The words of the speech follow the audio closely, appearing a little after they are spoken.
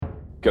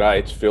G'day,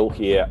 it's Phil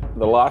here.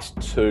 The last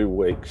 2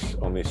 weeks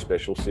on this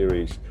special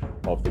series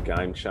of The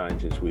Game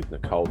Changers with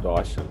Nicole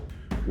Dyson,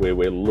 where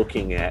we're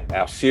looking at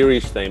our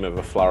series theme of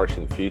a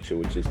flourishing future,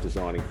 which is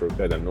designing for a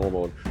better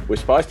normal. And we're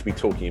supposed to be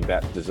talking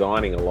about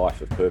designing a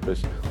life of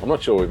purpose. I'm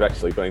not sure we've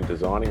actually been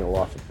designing a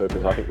life of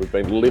purpose. I think we've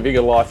been living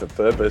a life of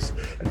purpose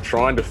and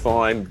trying to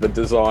find the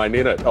design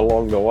in it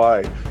along the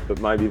way.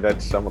 But maybe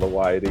that's some of the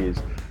way it is.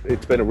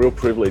 It's been a real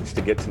privilege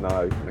to get to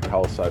know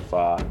Nicole so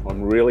far.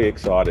 I'm really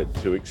excited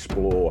to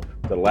explore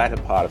the latter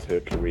part of her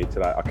career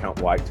today. I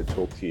can't wait to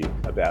talk to you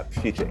about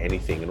Future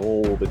Anything and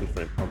all the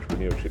different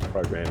entrepreneurship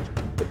programs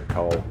that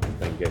Nicole has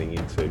been getting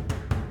into.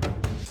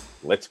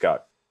 Let's go.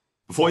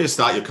 Before you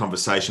start your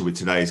conversation with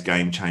today's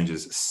Game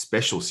Changers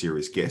special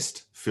series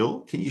guest,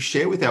 Phil, can you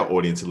share with our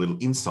audience a little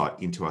insight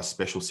into our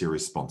special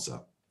series sponsor?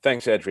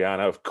 Thanks,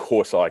 Adriano. Of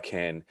course I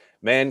can.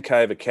 Man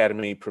Cave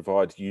Academy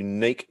provides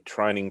unique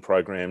training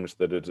programs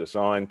that are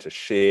designed to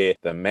share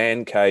the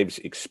Man Cave's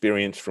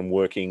experience from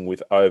working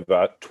with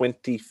over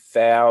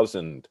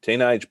 20,000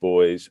 teenage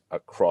boys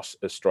across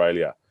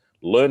Australia.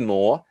 Learn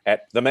more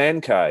at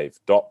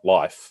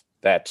themancave.life.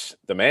 That's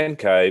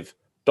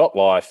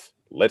themancave.life.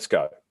 Let's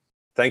go.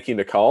 Thank you,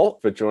 Nicole,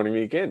 for joining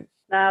me again.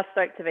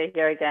 Stoked to be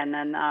here again.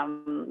 And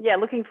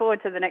looking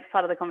forward to the next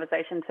part of the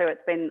conversation too. It's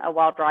been a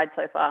wild ride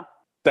so far.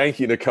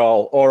 Thank you,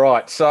 Nicole. All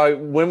right. So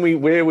where we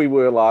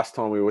were last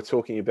time, we were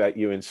talking about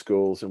you in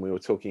schools and we were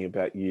talking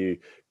about you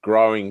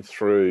growing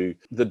through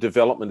the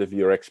development of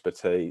your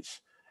expertise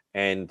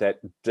and that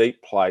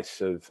deep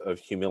place of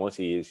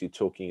humility as you're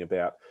talking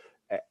about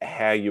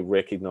how you're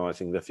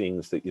recognizing the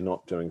things that you're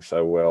not doing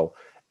so well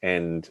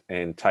and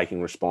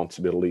taking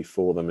responsibility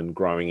for them and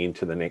growing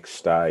into the next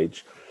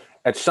stage.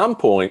 At some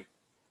point,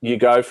 you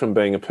go from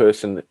being a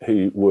person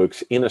who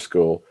works in a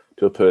school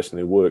to a person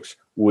who works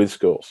with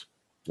schools.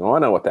 Now, I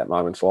know what that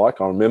moment's like.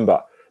 I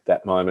remember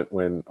that moment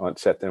when I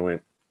sat there and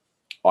went,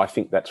 I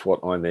think that's what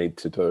I need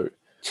to do.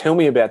 Tell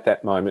me about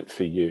that moment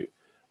for you.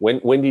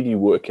 When did you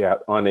work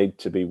out I need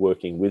to be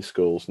working with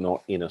schools,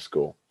 not in a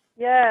school?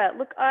 Yeah,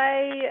 look,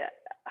 I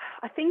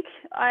think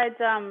I'd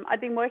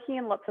been working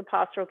in lots of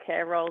pastoral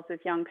care roles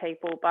with young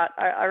people, but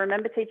I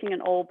remember teaching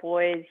an all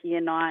boys year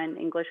 9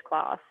 English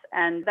class,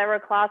 and they were a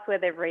class where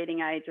their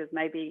reading age was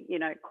maybe,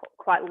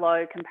 quite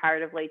low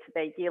comparatively to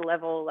their year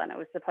level. And it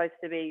was supposed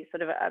to be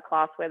sort of a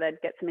class where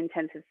they'd get some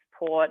intensive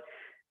support.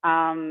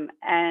 As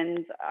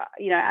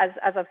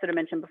I've sort of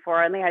mentioned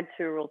before, I only had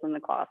 2 rules in the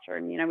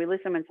classroom. We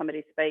listen when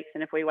somebody speaks,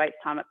 and if we waste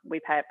time,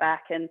 we pay it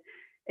back. And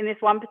in this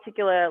one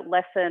particular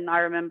lesson, I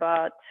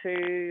remember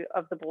 2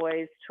 of the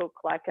boys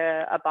took like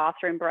a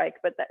bathroom break,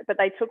 but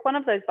they took one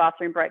of those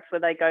bathroom breaks where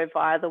they go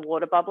via the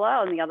water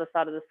bubbler on the other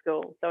side of the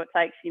school. So it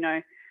takes,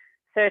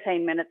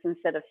 13 minutes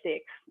instead of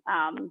 6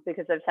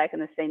 because they've taken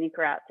the scenic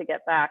route to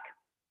get back.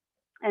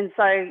 And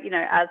so,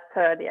 as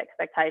per the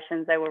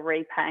expectations, they were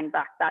repaying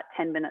back that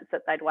 10 minutes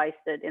that they'd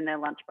wasted in their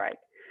lunch break.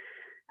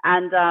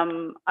 And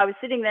I was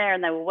sitting there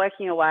and they were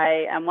working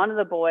away, and one of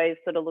the boys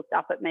sort of looked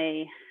up at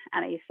me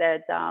and he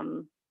said,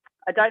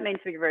 I don't mean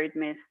to be rude,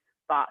 miss,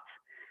 but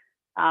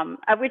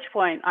at which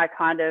point I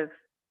kind of,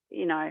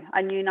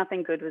 I knew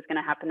nothing good was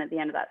going to happen at the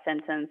end of that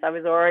sentence. I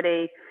was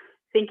already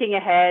thinking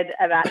ahead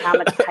about how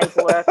much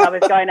paperwork I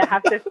was going to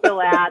have to fill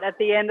out at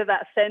the end of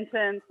that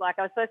sentence. Like,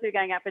 I was supposed to be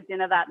going out for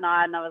dinner that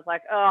night, and I was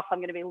like, oh, I'm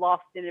going to be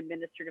lost in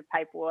administrative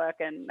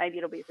paperwork and maybe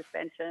it'll be a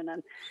suspension.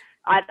 And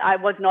I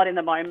was not in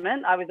the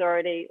moment. I was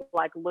already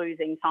like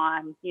losing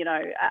time,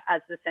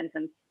 as the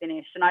sentence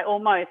finished. And I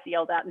almost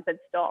yelled out and said,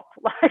 stop,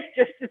 like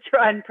just to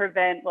try and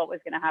prevent what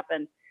was going to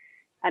happen.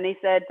 And he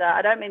said,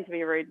 I don't mean to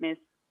be rude, miss,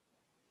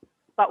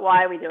 but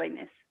why are we doing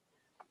this?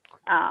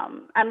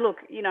 And look,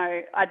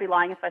 I'd be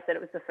lying if I said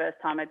it was the first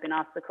time I'd been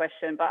asked the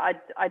question, but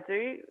I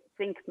do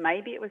think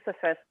maybe it was the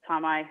first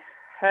time I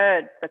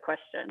heard the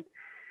question.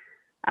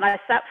 And I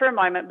sat for a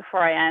moment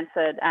before I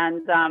answered,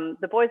 and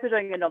the boys were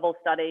doing a novel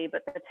study,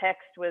 but the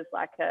text was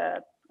like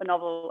a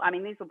novel. I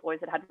mean, these were boys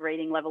that had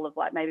reading level of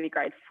like maybe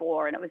grade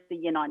 4, and it was the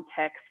year 9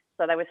 text.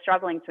 So they were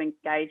struggling to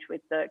engage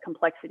with the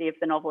complexity of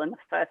the novel in the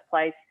first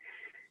place.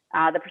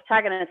 The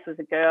protagonist was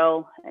a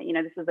girl.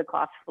 This was a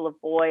class full of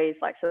boys,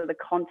 so the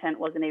content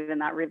wasn't even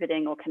that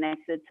riveting or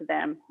connected to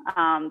them.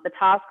 The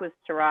task was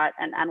to write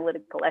an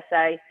analytical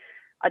essay.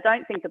 I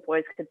don't think the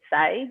boys could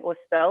say or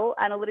spell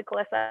analytical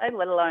essay,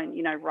 let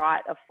alone,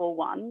 write a full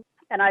one.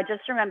 And I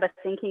just remember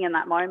thinking in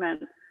that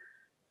moment,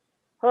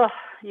 I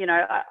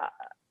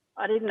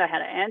didn't know how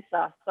to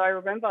answer. So I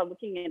remember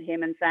looking at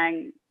him and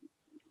saying,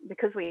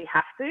 because we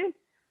have to,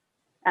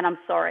 and I'm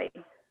sorry.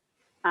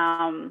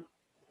 And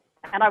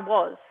I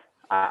was.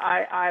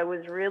 I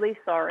was really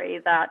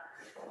sorry that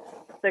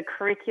the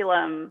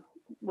curriculum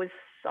was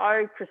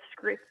so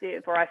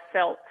prescriptive, or I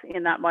felt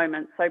in that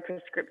moment so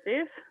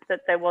prescriptive,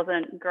 that there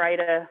wasn't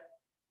greater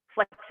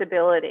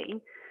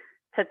flexibility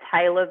to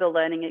tailor the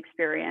learning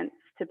experience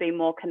to be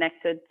more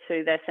connected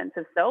to their sense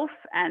of self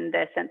and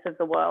their sense of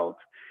the world.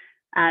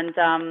 And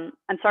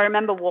so I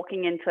remember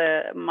walking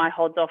into my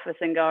HOD's office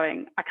and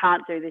going, I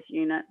can't do this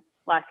unit.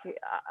 Like,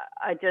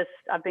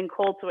 I've been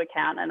called to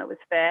account, and it was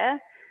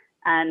fair.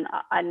 and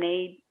I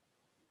need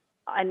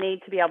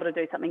to be able to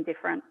do something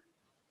different.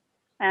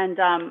 And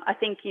I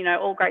think, you know,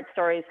 all great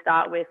stories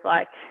start with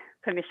like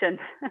permission.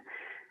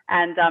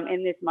 And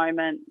in this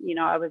moment, you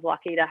know, I was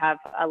lucky to have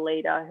a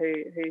leader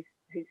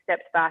who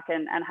stepped back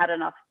and had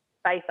enough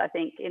faith, I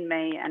think, in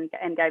me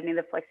and gave me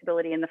the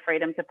flexibility and the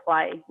freedom to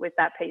play with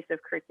that piece of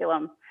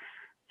curriculum.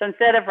 So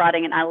instead of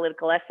writing an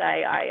analytical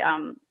essay, I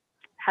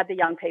had the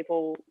young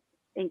people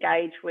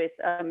engage with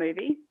a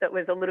movie that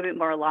was a little bit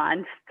more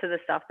aligned to the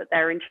stuff that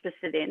they're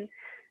interested in.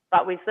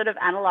 But we sort of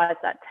analysed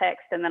that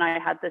text, and then I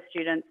had the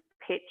students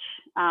pitch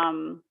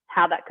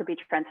how that could be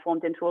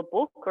transformed into a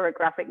book or a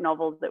graphic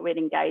novel that would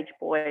engage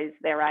boys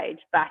their age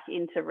back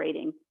into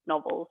reading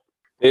novels.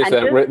 There's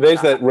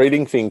that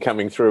reading thing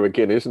coming through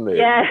again, isn't there?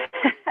 Yeah,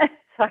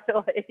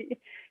 totally.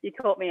 You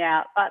caught me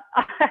out. But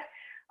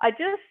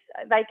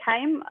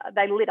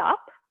they lit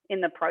up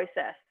in the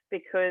process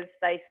because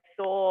they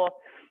saw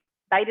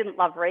they didn't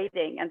love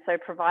reading. And so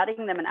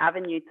providing them an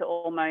avenue to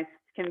almost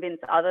convince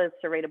others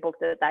to read a book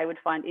that they would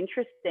find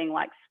interesting,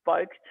 like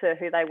spoke to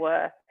who they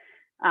were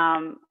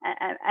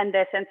and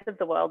their sense of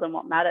the world and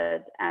what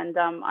mattered. And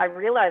I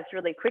realized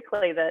really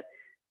quickly that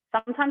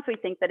sometimes we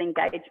think that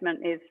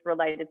engagement is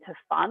related to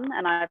fun.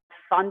 And I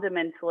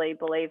fundamentally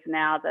believe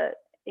now that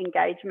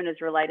engagement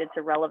is related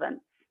to relevance.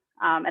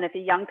 And if a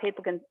young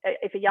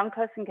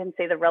person can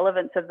see the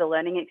relevance of the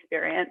learning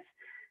experience,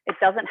 it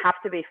doesn't have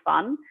to be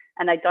fun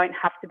and they don't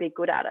have to be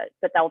good at it,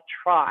 but they'll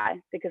try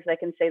because they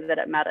can see that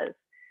it matters.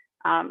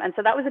 And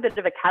so that was a bit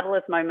of a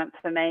catalyst moment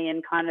for me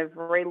in kind of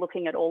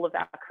re-looking at all of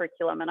our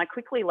curriculum. And I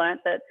quickly learned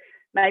that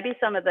maybe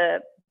some of the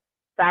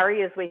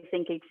barriers we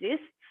think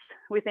exist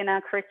within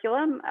our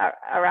curriculum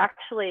are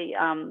actually,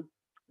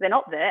 they're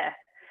not there.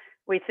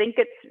 We think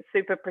it's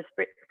super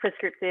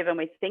prescriptive and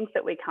we think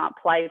that we can't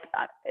play.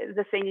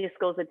 The senior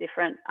schools are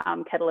different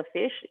kettle of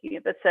fish,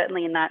 but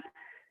certainly in that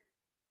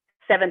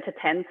 7 to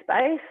 10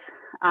 space,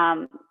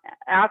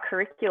 our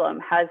curriculum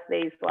has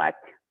these like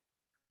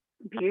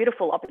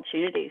beautiful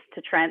opportunities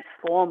to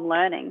transform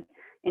learning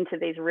into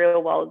these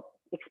real world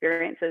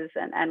experiences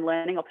and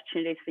learning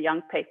opportunities for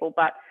young people.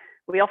 But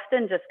we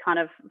often just kind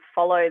of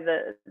follow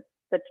the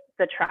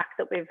track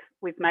that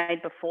we've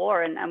made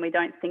before, and we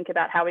don't think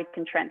about how we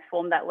can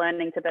transform that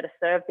learning to better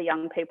serve the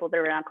young people that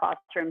are in our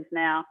classrooms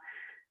now.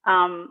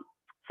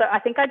 So I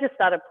think I just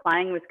started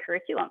playing with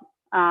curriculum.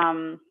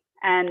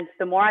 And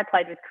the more I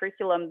played with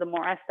curriculum, the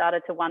more I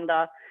started to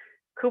wonder,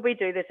 could we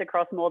do this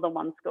across more than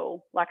one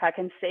school? Like I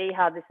can see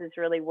how this is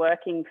really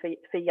working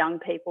for young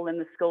people in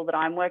the school that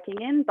I'm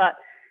working in, but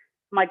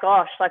my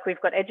gosh, like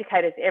we've got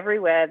educators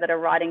everywhere that are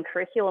writing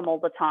curriculum all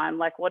the time.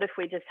 Like what if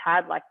we just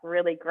had like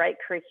really great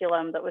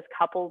curriculum that was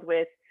coupled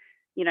with,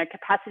 you know,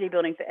 capacity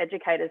building for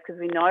educators? Because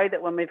we know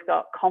that when we've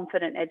got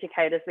confident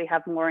educators, we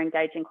have more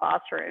engaging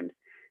classrooms.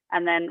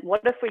 And then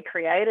what if we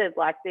created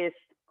like this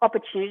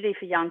opportunity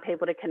for young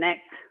people to connect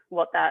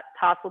what that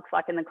task looks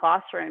like in the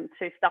classroom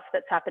to stuff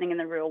that's happening in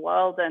the real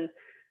world? And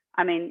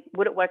I mean,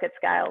 would it work at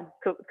scale?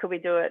 Could we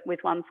do it with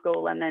one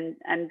school and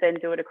then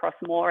do it across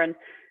more? And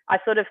I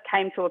sort of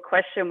came to a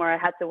question where I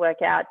had to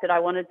work out, did I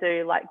want to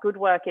do like good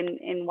work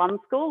in one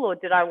school, or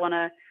did I want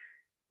to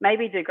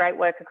maybe do great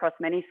work across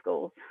many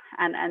schools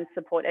and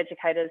support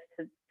educators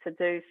to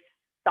do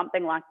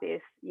something like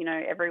this, you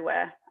know,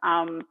 everywhere?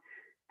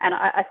 And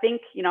I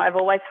think, you know, I've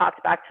always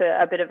harked back to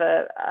a bit of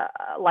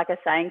like a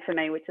saying for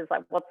me, which is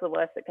like, what's the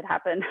worst that could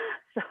happen?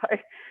 So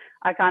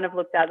I kind of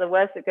looked at the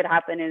worst that could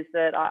happen is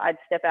that I'd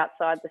step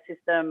outside the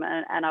system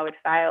and I would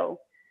fail,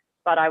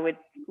 but I would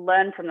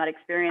learn from that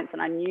experience.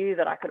 And I knew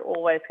that I could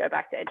always go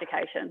back to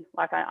education.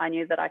 Like I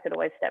knew that I could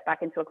always step back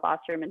into a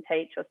classroom and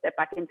teach, or step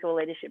back into a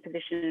leadership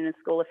position in a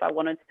school if I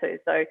wanted to.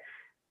 So,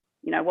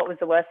 you know, what was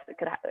the worst that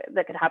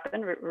could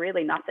happen?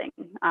 Really nothing.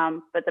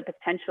 But the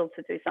potential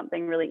to do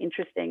something really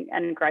interesting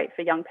and great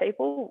for young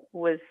people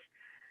was,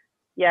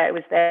 yeah, it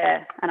was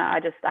there. And I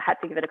had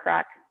to give it a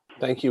crack.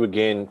 Thank you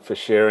again for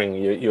sharing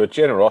your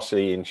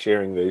generosity in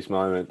sharing these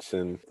moments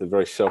and the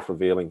very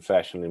self-revealing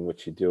fashion in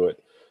which you do it.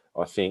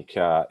 I think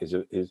is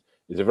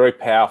a very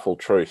powerful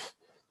truth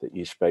that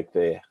you speak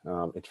there.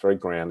 It's very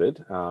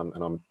grounded,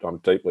 and I'm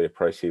deeply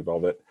appreciative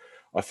of it.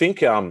 I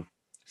think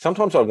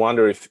sometimes I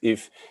wonder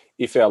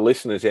if our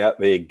listeners out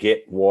there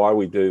get why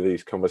we do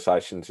these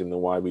conversations in the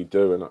way we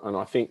do, and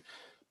I think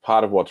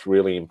part of what's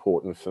really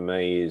important for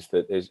me is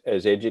that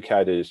as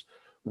educators,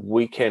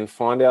 we can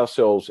find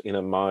ourselves in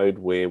a mode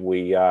where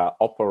we are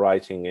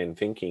operating and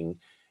thinking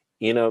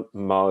in a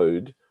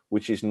mode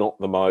which is not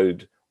the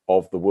mode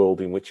of the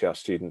world in which our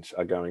students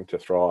are going to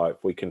thrive.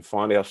 We can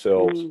find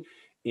ourselves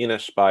in a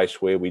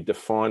space where we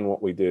define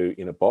what we do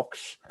in a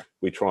box.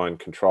 We try and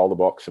control the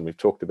box, and we've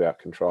talked about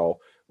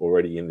control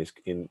already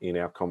in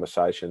our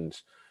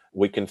conversations.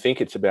 We can think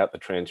it's about the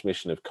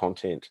transmission of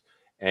content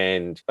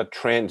and a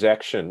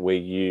transaction where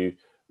you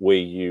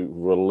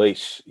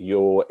release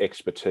your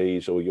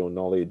expertise or your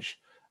knowledge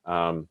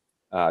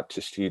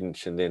to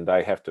students, and then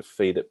they have to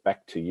feed it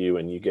back to you,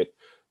 and you get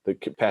the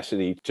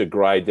capacity to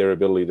grade their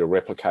ability to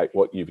replicate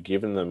what you've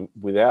given them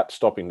without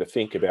stopping to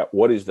think about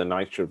what is the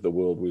nature of the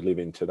world we live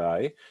in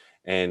today,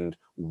 and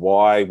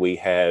why we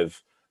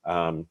have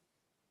the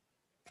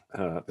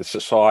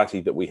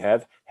society that we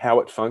have, how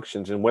it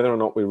functions, and whether or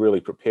not we're really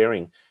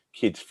preparing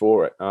kids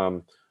for it.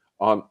 I'm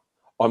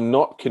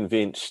not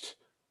convinced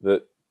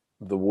that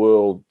the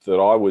world that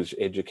I was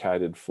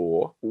educated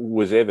for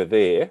was ever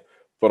there,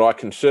 but I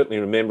can certainly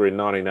remember in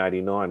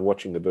 1989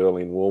 watching the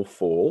Berlin Wall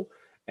fall,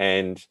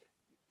 and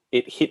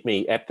it hit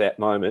me at that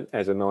moment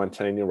as a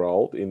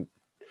 19-year-old in,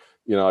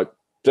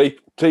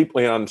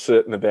 deeply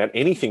uncertain about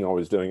anything I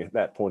was doing at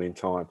that point in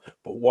time.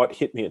 But what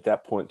hit me at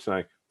that point,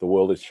 saying the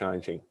world is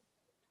changing.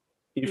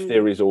 If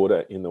there is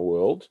order in the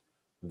world,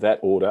 that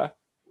order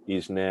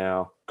is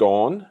now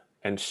gone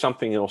and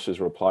something else is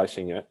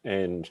replacing it.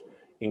 And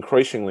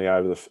increasingly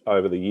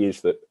over the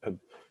years that have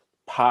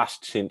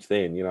passed since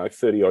then,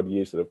 30 odd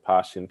years that have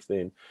passed since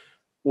then,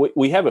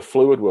 we have a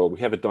fluid world, we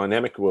have a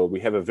dynamic world, we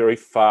have a very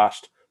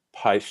fast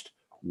paced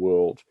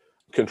world.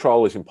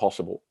 Control is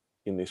impossible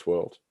in this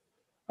world.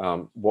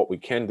 What we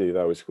can do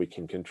though is we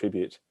can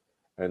contribute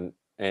and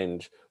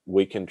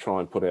we can try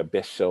and put our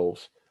best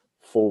selves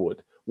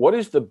forward. What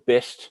is the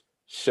best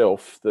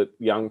self that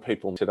young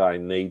people today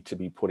need to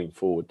be putting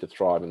forward to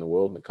thrive in the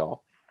world,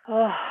 Nicole?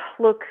 Oh,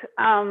 look,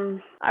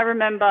 I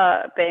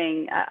remember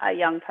being a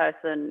young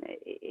person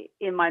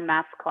in my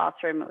maths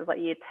classroom. It was like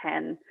year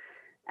 10.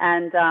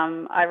 And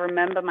I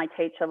remember my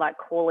teacher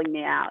calling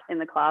me out in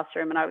the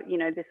classroom.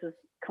 And this was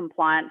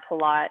compliant,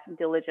 polite,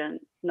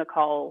 diligent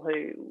Nicole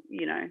who,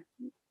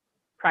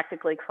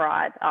 practically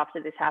cried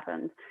after this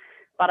happened.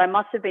 But I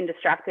must have been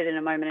distracted in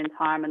a moment in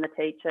time, and the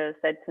teacher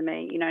said to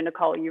me,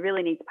 Nicole, you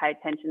really need to pay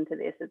attention to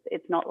this.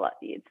 It's not like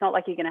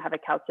you're going to have a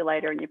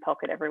calculator in your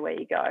pocket everywhere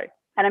you go.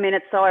 And I mean,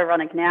 it's so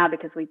ironic now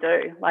because we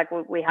do.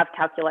 We have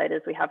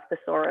calculators, we have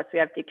thesaurus, we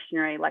have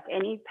dictionary.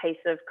 Any piece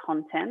of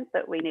content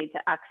that we need to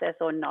access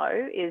or know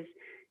is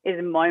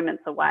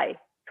moments away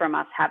from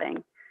us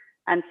having.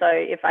 And so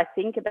if I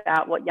think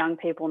about what young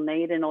people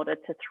need in order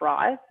to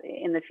thrive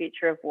in the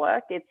future of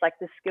work, it's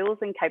the skills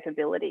and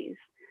capabilities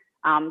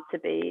to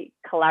be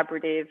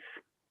collaborative,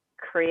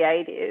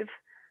 creative,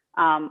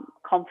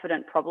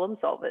 confident problem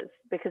solvers.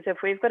 Because if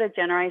we've got a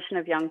generation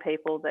of young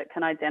people that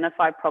can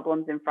identify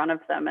problems in front of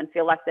them and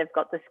feel like they've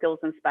got the skills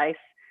and space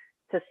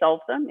to solve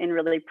them in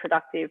really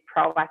productive,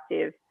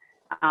 proactive,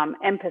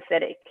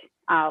 empathetic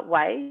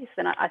ways,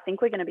 then I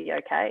think we're going to be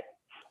okay.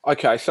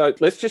 Okay, so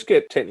let's just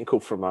get technical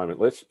for a moment.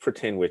 Let's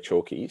pretend we're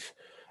chalkies.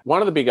 One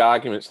of the big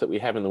arguments that we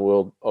have in the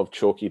world of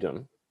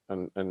chalkydom,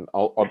 and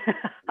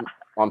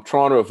I'm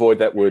trying to avoid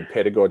that word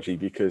pedagogy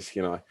because,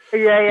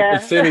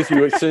 as soon as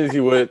you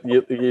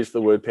use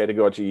the word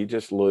pedagogy, you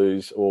just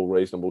lose all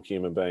reasonable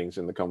human beings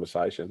in the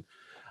conversation.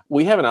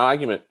 We have an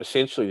argument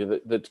essentially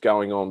that's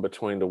going on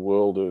between the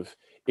world of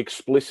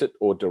explicit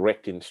or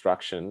direct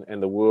instruction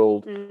and the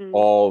world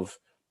of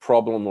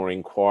problem or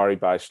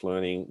inquiry-based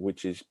learning,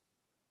 which is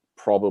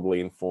probably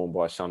informed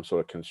by some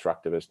sort of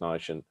constructivist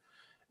notion.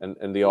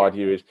 And the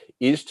idea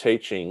is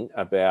teaching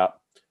about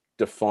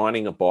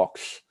defining a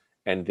box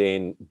and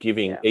then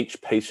giving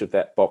each piece of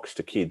that box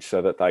to kids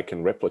so that they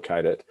can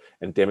replicate it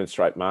and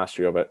demonstrate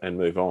mastery of it and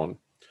move on?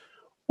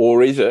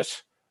 Or is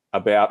it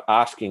about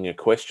asking a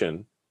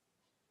question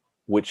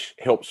which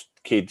helps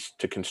kids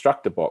to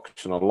construct a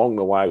box? And along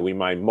the way, we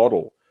may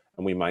model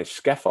and we may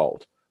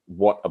scaffold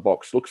what a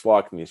box looks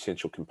like and the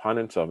essential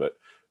components of it.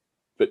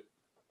 But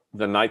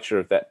the nature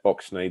of that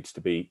box needs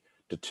to be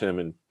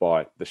determined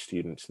by the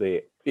students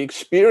there. The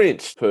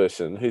experienced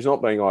person who's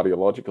not being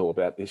ideological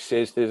about this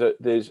says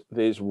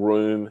there's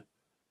room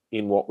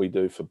in what we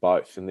do for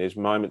both, and there's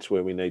moments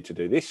where we need to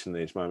do this and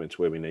there's moments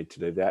where we need to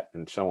do that,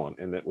 and so on,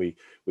 and that we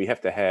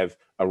have to have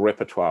a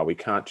repertoire. We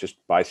can't just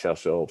base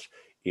ourselves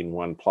in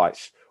one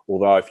place.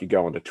 Although if you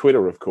go onto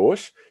Twitter, of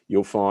course,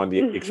 you'll find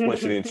the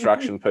explicit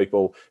instruction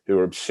people who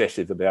are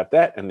obsessive about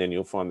that, and then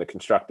you'll find the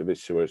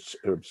constructivists who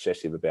are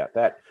obsessive about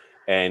that,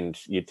 and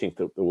you'd think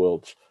that the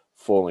world's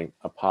falling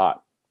apart.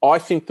 I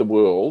think the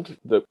world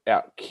that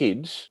our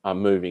kids are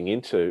moving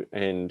into,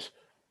 and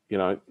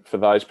for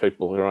those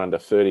people who are under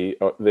 30,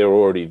 they're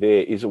already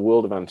there, is a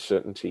world of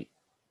uncertainty.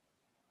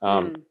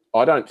 I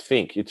don't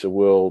think it's a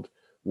world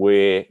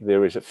where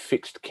there is a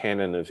fixed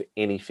canon of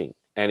anything,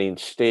 and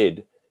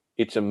instead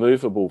it's a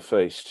movable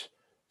feast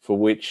for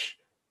which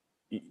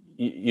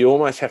you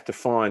almost have to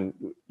find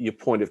your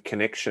point of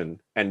connection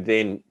and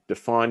then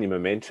define your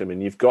momentum,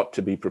 and you've got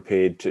to be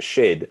prepared to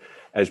shed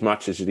as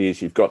much as it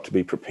is. You've got to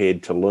be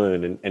prepared to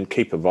learn and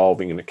keep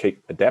evolving and to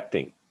keep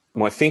adapting.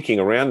 My thinking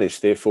around this,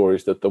 therefore,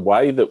 is that the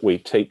way that we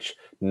teach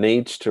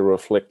needs to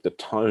reflect the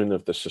tone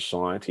of the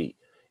society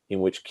in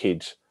which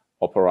kids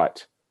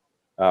operate.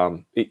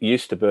 It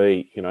used to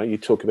be, you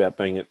talk about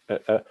being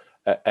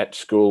at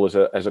school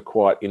as a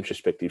quite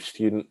introspective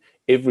student.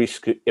 Every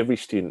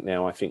student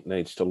now, I think,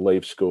 needs to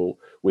leave school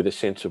with a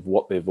sense of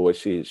what their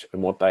voice is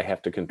and what they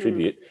have to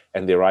contribute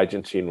and their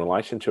agency in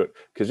relation to it.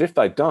 Because if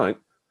they don't,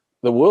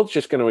 the world's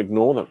just going to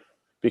ignore them,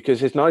 because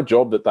there's no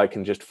job that they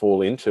can just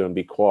fall into and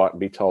be quiet and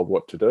be told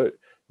what to do.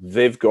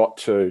 They've got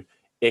to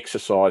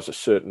exercise a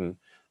certain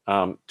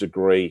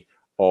degree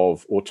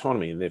of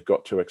autonomy, and they've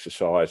got to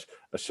exercise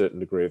a certain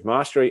degree of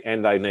mastery,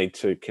 and they need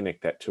to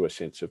connect that to a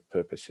sense of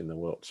purpose in the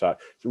world. So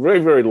it's a very,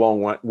 very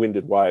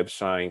long-winded way of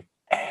saying,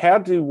 how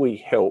do we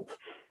help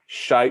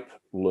shape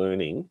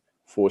learning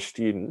for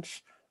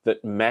students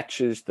that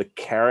matches the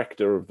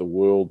character of the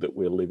world that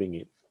we're living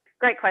in?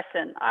 Great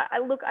question.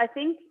 I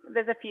think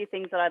there's a few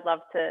things that I'd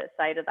love to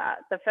say to that.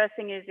 The first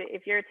thing is,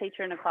 if you're a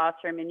teacher in a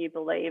classroom and you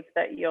believe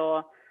that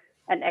you're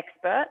an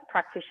expert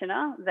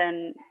practitioner,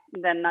 then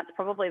that's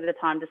probably the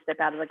time to step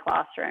out of the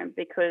classroom,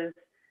 because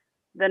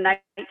the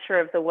nature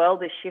of the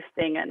world is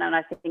shifting. And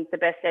I think the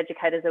best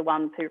educators are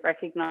ones who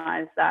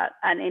recognize that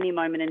at any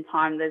moment in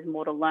time, there's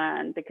more to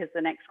learn, because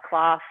the next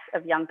class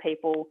of young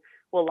people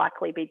will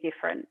likely be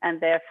different.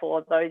 And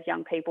therefore, those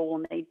young people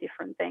will need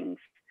different things.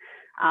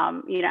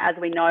 As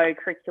we know,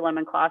 curriculum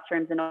and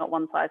classrooms are not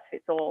one size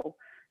fits all.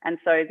 And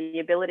so the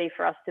ability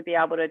for us to be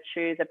able to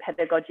choose a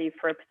pedagogy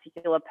for a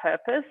particular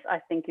purpose, I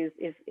think is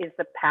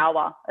the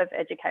power of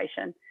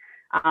education.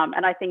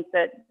 And I think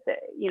that,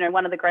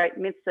 one of the great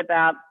myths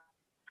about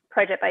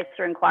project-based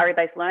or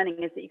inquiry-based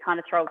learning is that you kind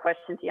of throw a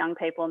question to young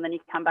people and then you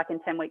come back in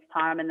 10 weeks'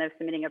 time and they're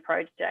submitting a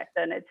project.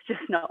 And it's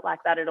just not like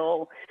that at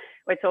all.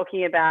 We're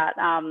talking about,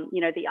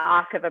 the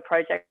arc of a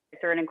project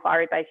or an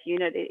inquiry-based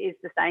unit is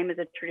the same as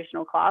a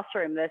traditional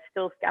classroom. There's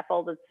still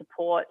scaffolded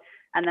support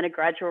and then a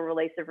gradual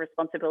release of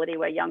responsibility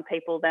where young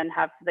people then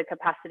have the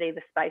capacity,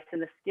 the space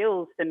and the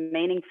skills to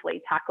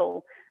meaningfully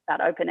tackle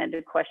that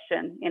open-ended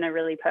question in a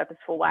really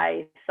purposeful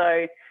way.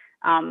 So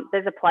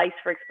there's a place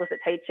for explicit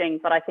teaching,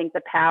 but I think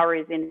the power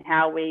is in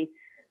how we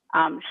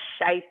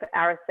shape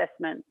our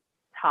assessment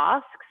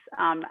tasks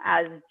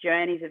as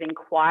journeys of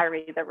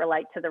inquiry that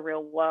relate to the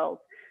real world.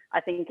 I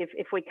think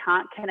if we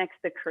can't connect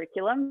the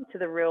curriculum to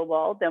the real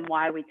world, then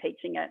why are we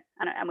teaching it?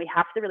 And we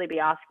have to really be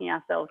asking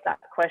ourselves that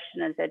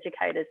question as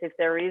educators. If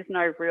there is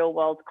no real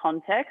world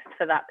context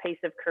for that piece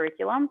of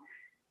curriculum,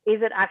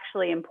 is it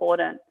actually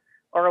important?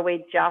 Or are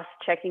we just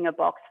checking a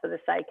box for the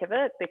sake of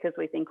it because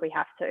we think we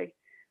have to?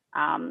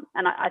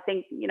 And I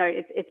think,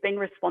 it's being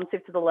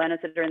responsive to the learners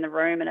that are in the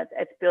room, and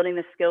it's building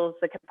the skills,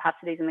 the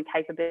capacities and the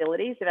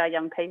capabilities of our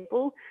young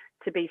people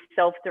to be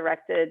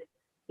self-directed,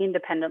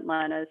 independent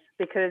learners.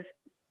 Because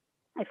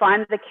if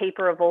I'm the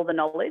keeper of all the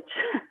knowledge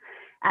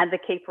and the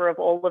keeper of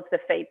all of the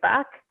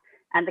feedback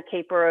and the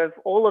keeper of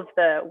all of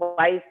the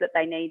ways that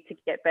they need to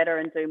get better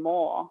and do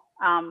more,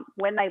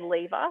 when they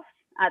leave us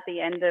at the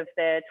end of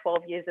their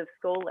 12 years of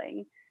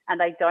schooling and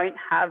they don't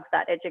have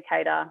that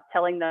educator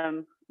telling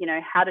them,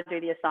 how to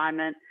do the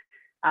assignment,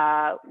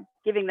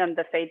 giving them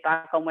the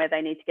feedback on where they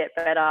need to get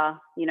better,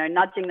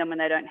 nudging them when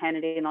they don't hand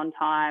it in on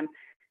time.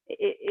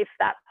 If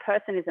that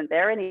person isn't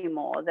there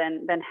anymore,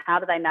 then how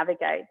do they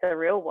navigate the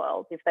real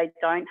world if they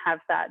don't have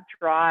that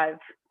drive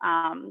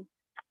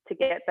to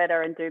get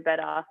better and do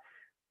better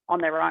on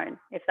their own?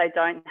 If they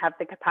don't have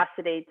the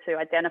capacity to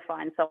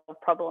identify and solve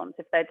problems,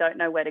 if they don't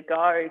know where to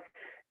go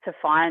to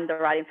find the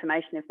right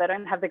information, if they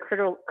don't have the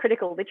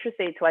critical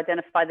literacy to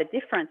identify the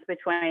difference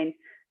between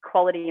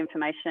quality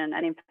information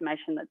and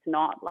information that's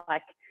not,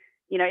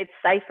 it's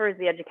safer as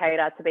the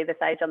educator to be the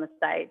sage on the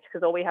stage,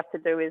 because all we have to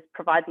do is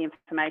provide the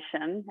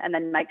information and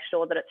then make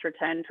sure that it's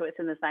returned to us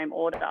in the same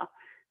order.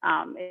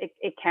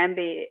 It can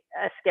be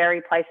a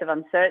scary place of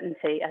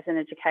uncertainty as an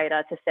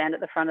educator to stand at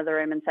the front of the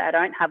room and say, I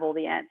don't have all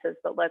the answers,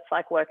 but let's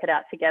work it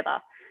out together.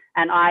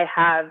 And I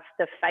have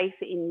the faith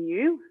in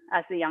you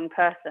as the young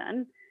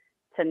person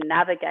to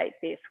navigate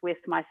this with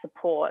my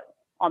support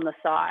on the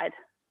side,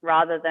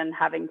 rather than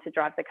having to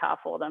drive the car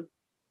for them.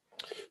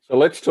 So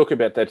let's talk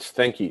about that.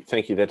 Thank you.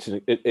 That's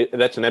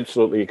an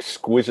absolutely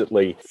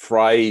exquisitely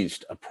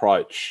phrased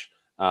approach,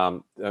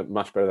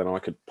 much better than I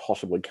could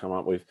possibly come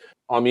up with.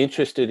 I'm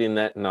interested in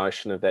that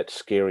notion of that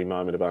scary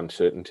moment of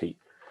uncertainty,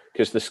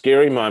 because the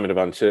scary moment of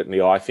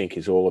uncertainty, I think,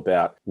 is all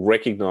about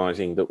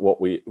recognizing that what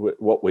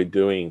we're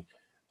doing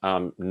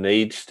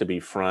needs to be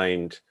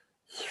framed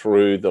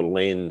through the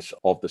lens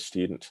of the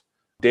student.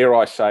 Dare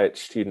I say it,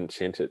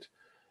 student-centered.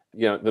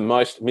 The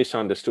most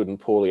misunderstood and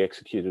poorly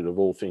executed of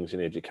all things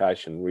in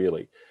education,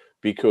 really,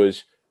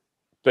 because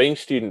being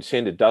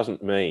student-centered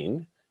doesn't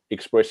mean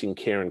expressing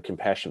care and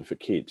compassion for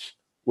kids.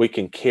 We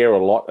can care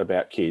a lot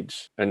about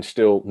kids and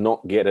still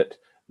not get it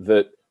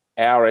that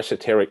our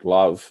esoteric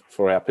love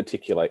for our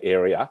particular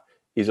area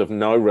is of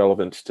no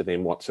relevance to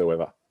them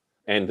whatsoever,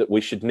 and that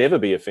we should never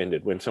be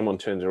offended when someone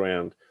turns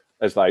around,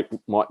 as they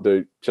might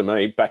do to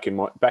me back in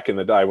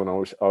the day when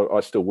I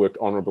still worked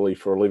honourably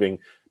for a living,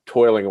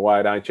 toiling away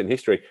at ancient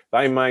history.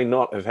 They may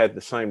not have had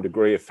the same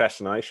degree of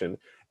fascination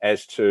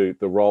as to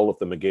the role of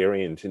the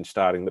Megarians in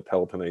starting the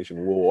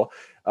Peloponnesian War,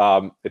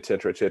 et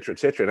cetera, et cetera, et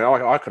cetera. Now,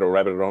 I could have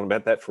rabbited on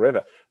about that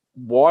forever.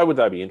 Why would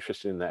they be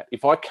interested in that?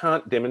 If I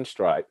can't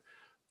demonstrate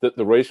that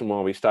the reason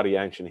why we study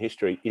ancient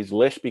history is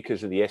less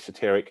because of the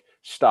esoteric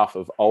stuff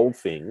of old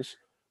things,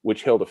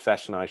 which held a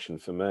fascination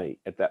for me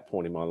at that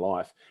point in my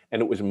life,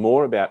 and it was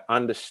more about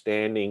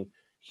understanding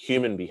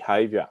human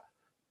behaviour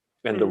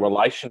and the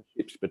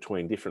relationships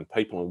between different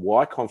people and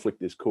why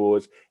conflict is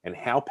caused and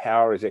how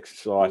power is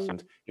exercised.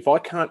 And if I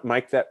can't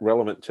make that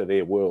relevant to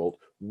their world,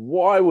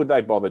 why would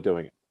they bother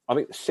doing it? I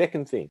think the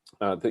second thing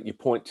that you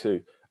point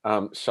to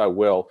so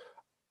well,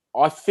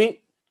 I think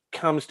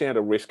comes down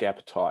to risk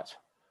appetite.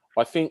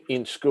 I think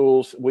in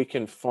schools, we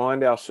can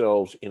find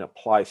ourselves in a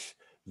place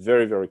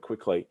very, very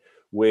quickly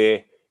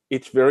where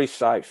it's very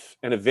safe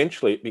and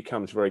eventually it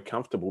becomes very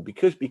comfortable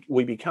because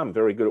we become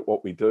very good at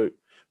what we do.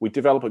 We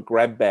develop a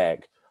grab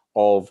bag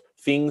of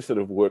things that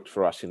have worked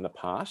for us in the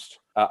past,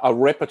 a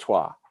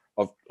repertoire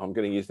of, I'm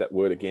going to use that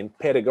word again,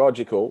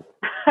 pedagogical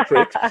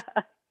tricks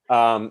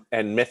and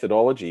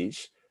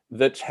methodologies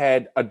that's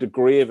had a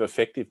degree of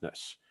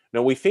effectiveness.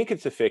 Now, we think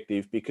it's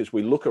effective because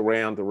we look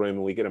around the room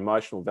and we get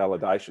emotional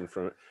validation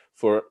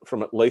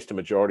from at least a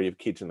majority of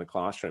kids in the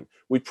classroom.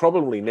 We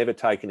probably never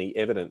take any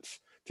evidence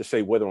to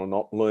see whether or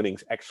not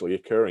learning's actually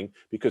occurring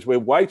because we're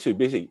way too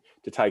busy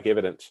to take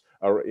evidence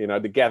or,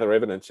 to gather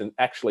evidence and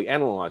actually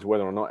analyze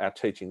whether or not our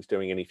teaching's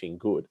doing anything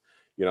good,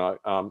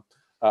 and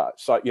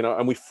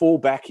we fall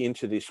back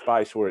into this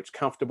space where it's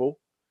comfortable.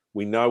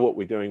 We know what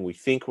we're doing. We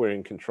think we're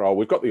in control.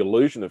 We've got the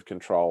illusion of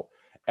control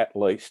at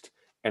least.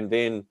 And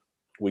then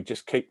we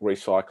just keep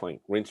recycling,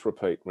 rinse,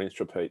 repeat, rinse,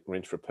 repeat,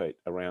 rinse, repeat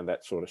around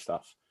that sort of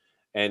stuff.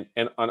 And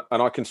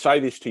I can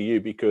say this to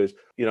you because,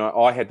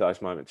 I had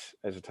those moments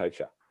as a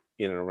teacher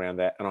in and around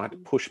that. And I had to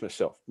push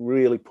myself,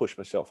 really push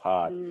myself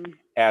hard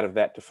out of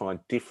that to find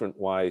different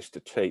ways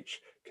to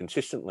teach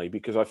consistently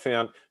because I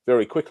found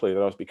very quickly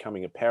that I was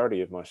becoming a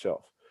parody of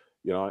myself,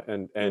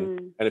 and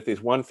if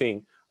there's one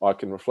thing I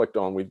can reflect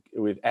on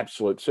with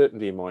absolute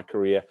certainty in my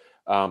career,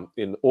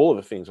 in all of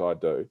the things I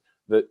do,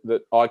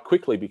 that I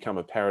quickly become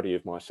a parody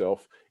of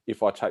myself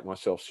if I take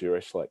myself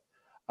seriously.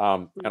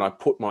 And I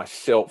put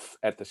myself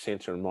at the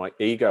center and my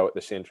ego at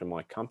the center and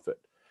my comfort,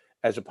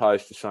 as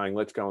opposed to saying,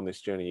 let's go on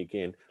this journey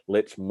again.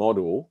 Let's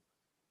model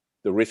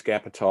the risk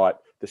appetite,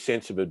 the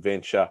sense of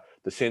adventure,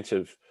 the sense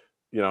of,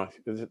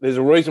 there's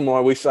a reason why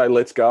we say,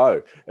 let's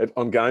go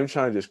on Game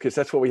Changers, because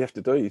that's what we have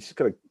to do.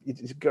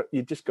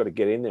 You just got to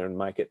get in there and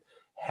make it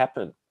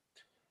happen.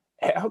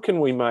 How can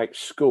we make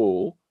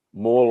school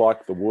more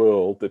like the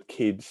world that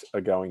kids are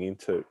going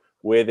into,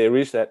 where there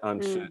is that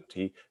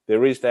uncertainty,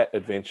 there is that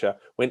adventure,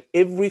 when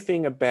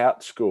everything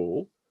about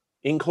school,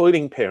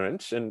 including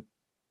parents,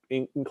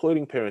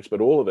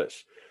 but all of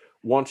us,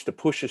 wants to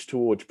push us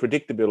towards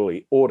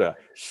predictability, order,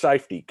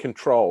 safety,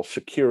 control,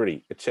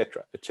 security,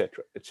 etc.,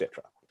 etc.,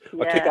 etc.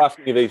 I keep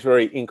asking you these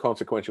very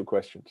inconsequential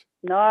questions.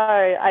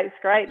 No, it's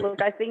great.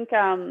 Look, I think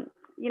to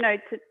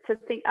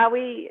think,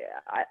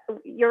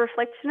 your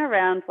reflection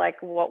around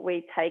like what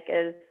we take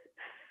as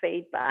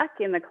feedback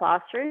in the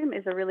classroom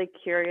is a really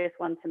curious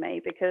one to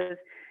me because,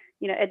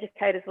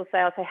 educators will say,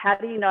 I'll say, how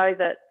do you know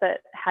that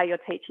how your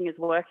teaching is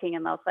working?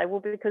 And they'll say, well,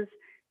 because,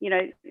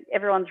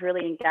 everyone's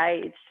really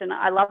engaged. And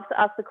I love to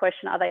ask the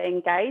question, are they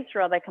engaged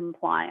or are they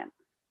compliant?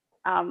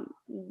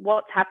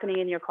 What's happening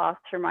in your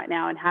classroom right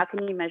now and how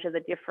can you measure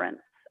the difference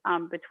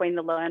between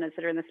the learners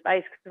that are in the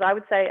space? Because I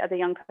would say as a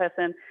young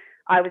person,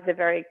 I was a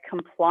very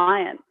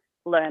compliant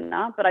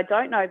learner, but I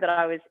don't know that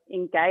I was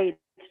engaged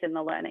in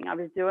the learning. I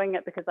was doing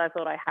it because I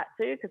thought I had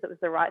to, because it was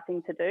the right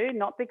thing to do,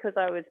 not because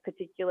I was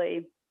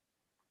particularly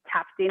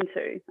tapped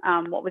into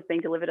what was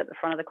being delivered at the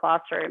front of the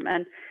classroom.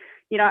 And,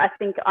 I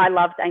think I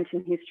loved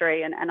ancient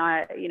history and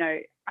I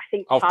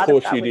think of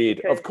course you did.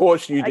 Because, of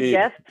course you did.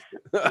 Yes.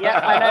 Yeah,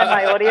 I know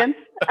my audience.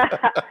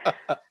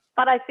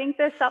 But I think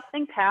there's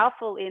something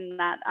powerful in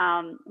that.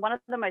 One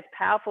of the most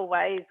powerful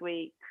ways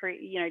we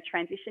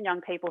transition young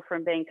people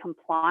from being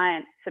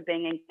compliant to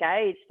being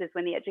engaged is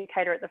when the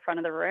educator at the front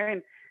of the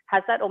room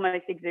has that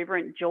almost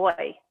exuberant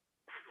joy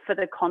for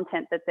the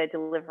content that they're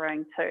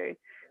delivering to,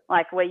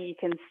 like where you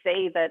can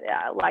see that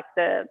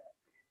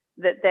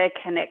that their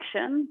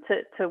connection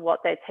to what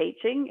they're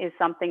teaching is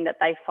something that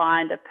they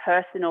find a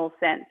personal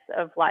sense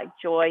of like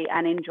joy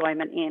and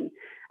enjoyment in.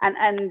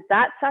 And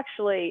that's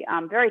actually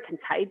very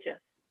contagious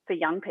for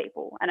young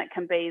people. And it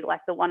can be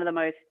like one of the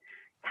most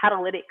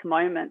catalytic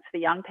moments for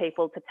young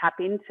people to tap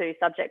into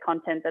subject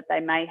content that they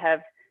may have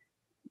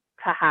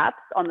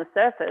perhaps on the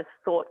surface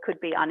thought could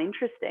be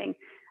uninteresting.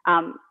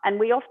 And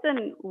we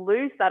often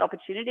lose that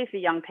opportunity for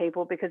young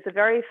people because the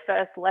very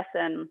first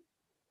lesson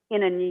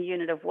in a new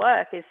unit of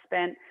work is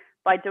spent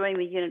by doing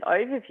the unit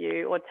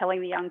overview or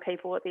telling the young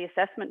people what the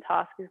assessment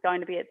task is going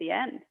to be at the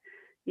end.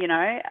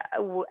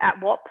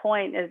 At what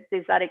point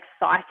is that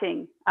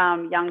exciting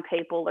young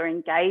people or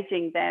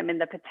engaging them in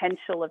the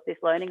potential of this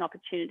learning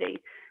opportunity?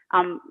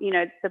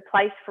 The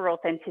place for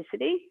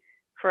authenticity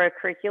for a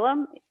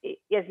curriculum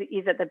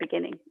is at the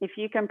beginning. If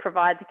you can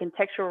provide the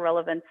contextual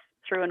relevance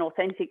through an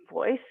authentic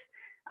voice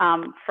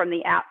from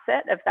the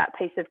outset of that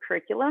piece of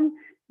curriculum,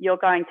 you're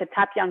going to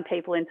tap young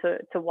people into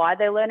why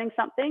they're learning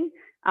something.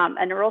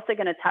 And you're also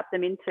going to tap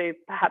them into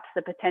perhaps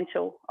the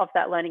potential of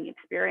that learning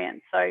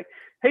experience. So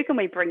who can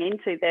we bring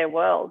into their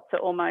world to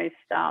almost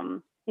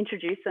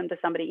introduce them to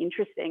somebody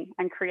interesting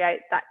and create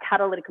that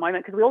catalytic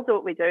moment? Because we all do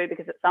what we do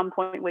because at some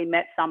point we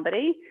met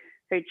somebody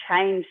who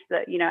changed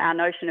our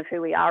notion of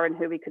who we are and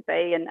who we could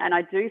be. And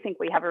I do think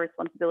we have a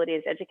responsibility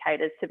as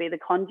educators to be the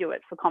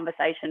conduit for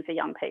conversation for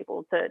young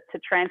people, to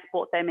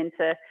transport them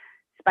into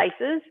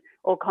spaces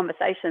or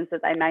conversations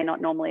that they may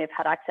not normally have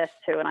had access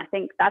to. And I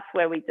think that's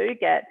where we do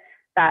get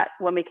that,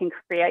 when we can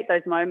create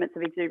those moments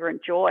of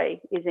exuberant joy,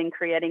 is in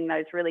creating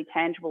those really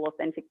tangible,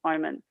 authentic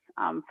moments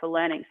for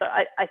learning. So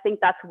I think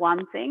that's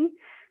one thing.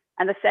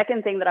 And the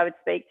second thing that I would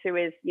speak to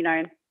is,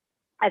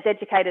 as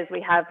educators,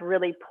 we have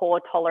really poor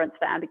tolerance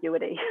for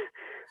ambiguity.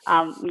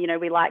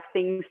 We like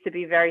things to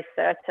be very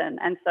certain.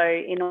 And so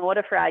in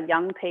order for our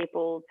young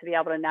people to be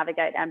able to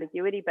navigate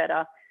ambiguity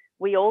better,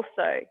 we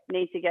also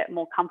need to get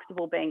more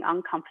comfortable being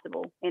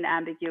uncomfortable in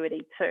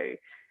ambiguity too.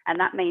 And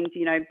that means,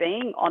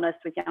 being honest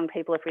with young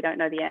people if we don't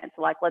know the answer,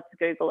 like, let's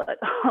Google it,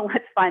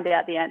 let's find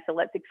out the answer,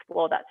 let's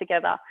explore that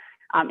together,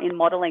 in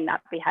modeling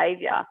that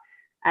behavior.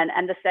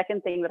 And the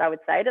second thing that I would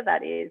say to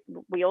that is,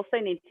 we also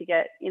need to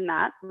get in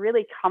that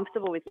really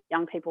comfortable with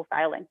young people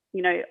failing.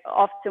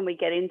 Often we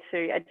get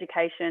into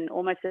education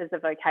almost as a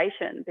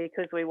vocation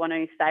because we want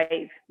to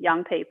save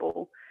young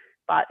people.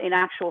 But in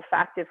actual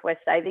fact, if we're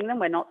saving them,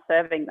 we're not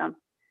serving them.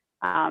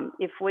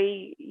 If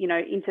we,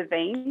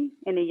 intervene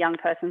in a young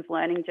person's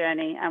learning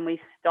journey and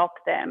we stop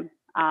them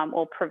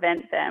or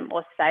prevent them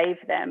or save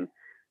them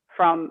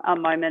from a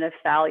moment of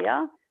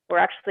failure, we're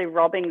actually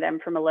robbing them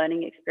from a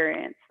learning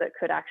experience that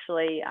could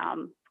actually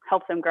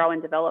help them grow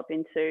and develop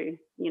into,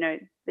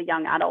 the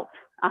young adults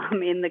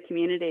in the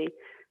community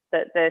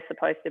that they're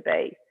supposed to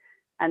be.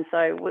 And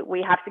so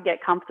we have to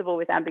get comfortable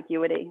with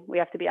ambiguity. We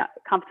have to be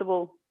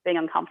comfortable being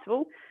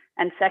uncomfortable.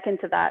 And second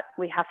to that,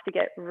 we have to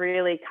get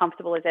really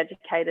comfortable as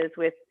educators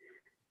with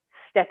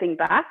stepping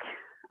back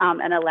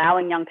and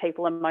allowing young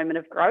people a moment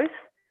of growth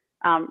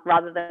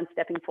rather than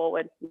stepping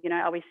forward.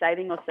 Are we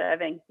saving or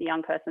serving the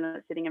young person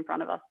that's sitting in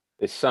front of us?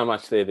 There's so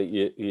much there that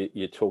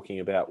you're talking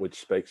about, which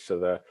speaks to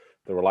the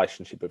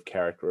relationship of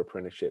character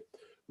apprenticeship,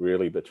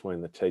 really,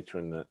 between the teacher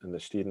and the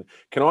student.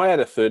 Can I add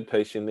a third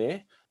piece in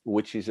there,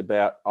 which is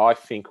about, I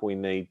think we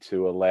need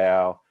to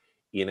allow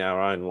in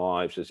our own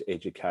lives as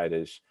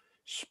educators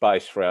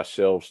space for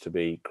ourselves to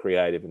be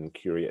creative and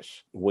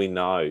curious. We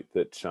know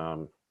that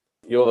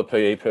you're the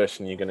PE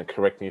person, you're going to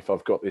correct me if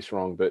I've got this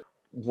wrong, but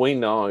we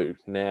know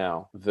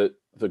now that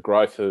the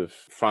growth of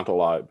frontal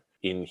lobe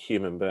in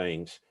human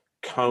beings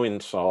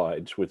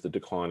coincides with the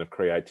decline of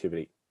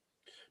creativity,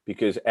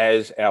 because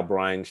as our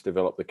brains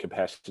develop the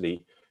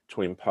capacity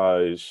to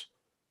impose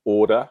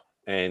order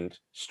and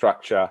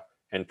structure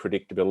and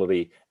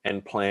predictability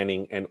and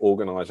planning and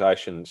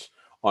organisations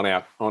on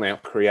our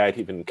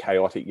creative and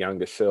chaotic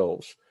younger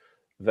selves,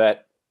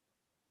 that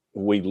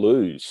we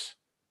lose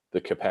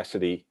the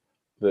capacity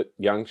that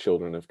young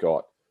children have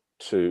got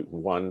to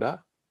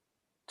wonder,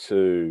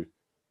 to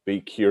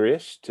be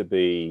curious, to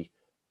be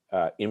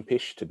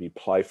impish, to be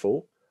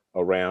playful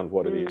around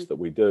what it is that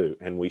we do.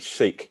 And we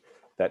seek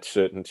that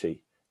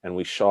certainty and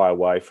we shy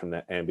away from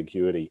that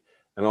ambiguity.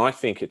 And I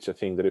think it's a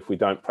thing that if we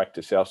don't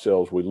practice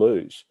ourselves, we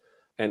lose.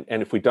 And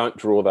if we don't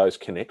draw those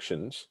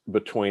connections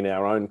between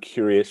our own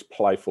curious,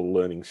 playful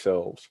learning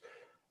selves,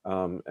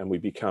 and we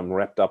become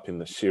wrapped up in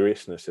the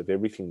seriousness of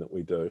everything that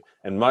we do,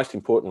 and most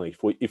importantly,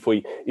 if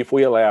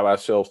we allow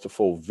ourselves to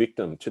fall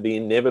victim to the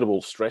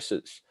inevitable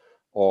stresses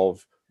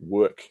of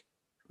work,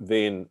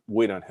 then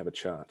we don't have a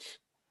chance.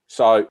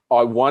 So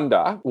I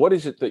wonder, what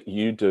is it that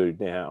you do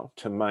now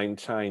to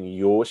maintain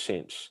your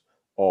sense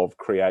of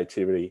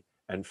creativity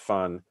and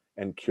fun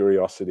and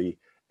curiosity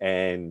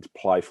and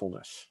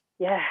playfulness?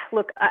 Yeah,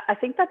 look, I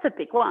think that's a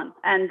big one.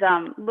 And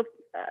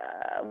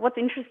what's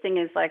interesting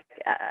is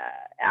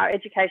our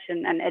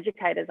education and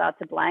educators are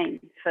to blame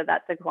for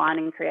that decline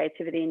in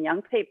creativity in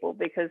young people,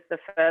 because the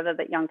further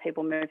that young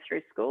people move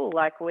through school,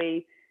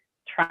 we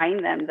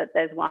train them that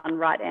there's one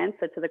right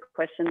answer to the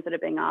questions that are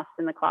being asked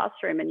in the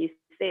classroom. And you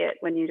see it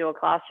when you do a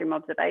classroom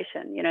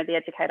observation. The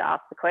educator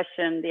asks the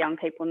question, the young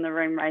people in the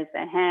room raise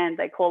their hand,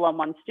 they call on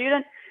one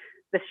student,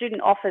 the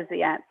student offers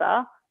the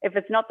answer. If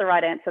it's not the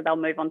right answer, they'll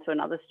move on to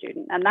another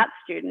student. And that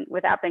student,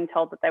 without being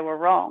told that they were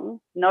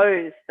wrong,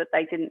 knows that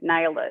they didn't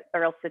nail it,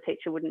 or else the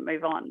teacher wouldn't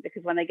move on.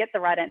 Because when they get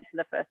the right answer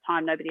the first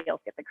time, nobody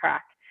else gets a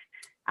crack.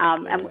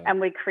 And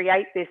we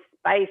create this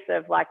space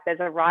of there's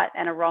a right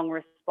and a wrong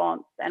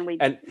response. And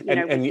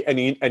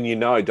you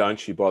know,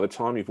 don't you, by the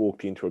time you've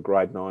walked into a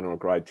grade 9 or a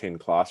grade 10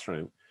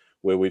 classroom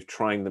where we've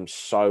trained them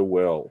so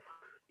well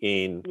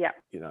in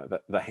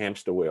the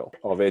hamster wheel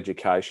of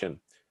education,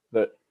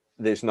 that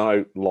there's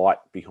no light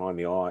behind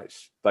the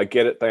eyes. They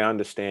get it, they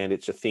understand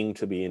it's a thing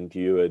to be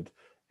endured,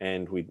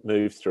 and we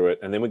move through it.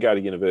 And then we go to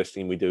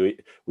university and we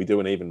do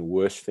an even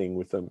worse thing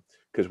with them,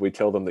 because we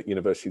tell them that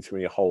university is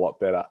going to be a whole lot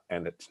better,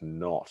 and it's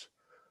not,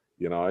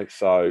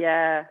 so.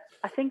 Yeah,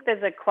 I think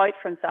there's a quote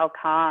from Sal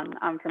Khan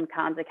from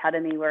Khan's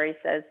Academy where he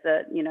says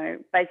that,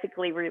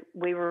 basically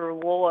we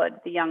reward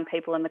the young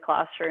people in the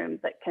classroom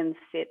that can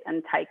sit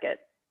and take it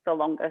the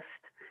longest.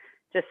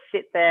 Just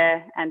sit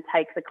there and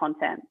take the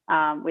content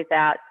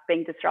without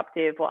being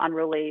disruptive or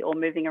unruly or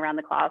moving around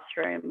the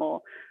classroom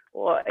or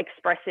or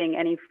expressing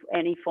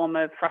any form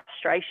of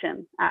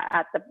frustration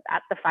at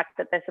the fact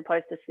that they're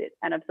supposed to sit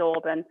and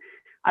absorb. And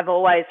I've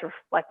always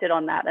reflected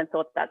on that and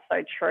thought that's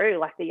so true.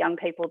 Like, the young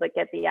people that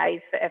get the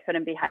A's for effort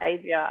and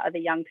behavior are the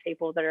young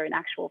people that are in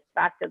actual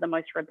fact are the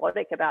most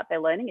robotic about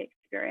their learning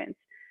experience.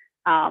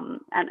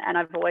 And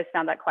I've always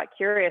found that quite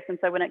curious. And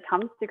so when it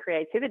comes to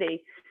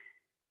creativity,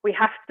 we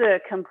have to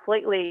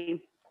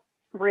completely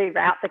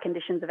reroute the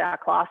conditions of our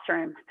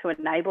classroom to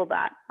enable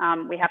that.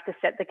 We have to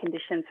set the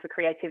conditions for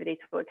creativity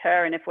to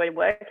occur. And if we're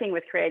working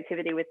with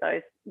creativity with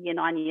those year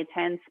 9, year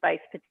 10 space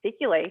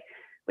particularly,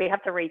 we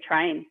have to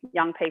retrain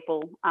young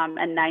people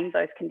and name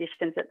those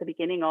conditions at the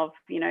beginning of,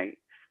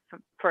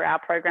 for our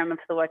program and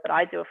for the work that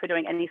I do. If we're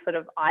doing any sort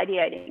of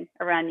ideating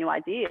around new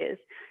ideas,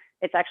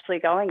 it's actually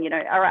going,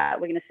 all right,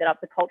 we're going to set up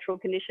the cultural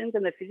conditions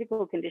and the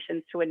physical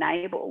conditions to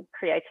enable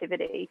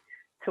creativity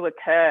to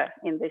occur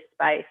in this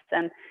space.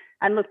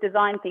 And look,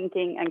 design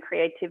thinking and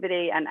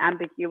creativity and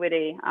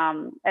ambiguity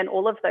and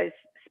all of those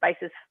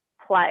spaces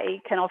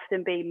play can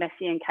often be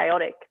messy and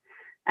chaotic.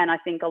 And I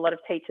think a lot of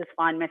teachers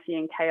find messy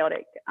and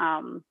chaotic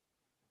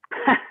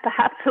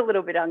perhaps a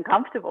little bit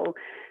uncomfortable.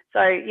 So,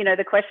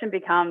 the question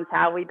becomes,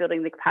 how are we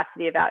building the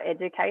capacity of our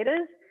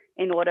educators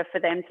in order for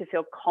them to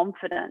feel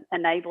confident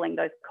enabling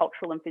those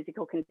cultural and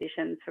physical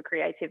conditions for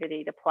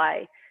creativity to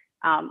play?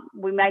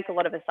 We make a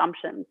lot of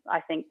assumptions,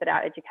 I think, that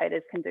our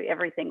educators can do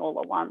everything all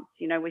at once.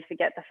 We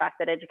forget the fact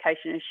that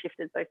education has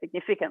shifted so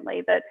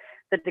significantly that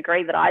the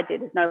degree that I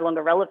did is no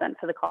longer relevant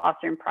for the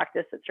classroom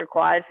practice that's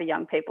required for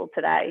young people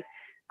today.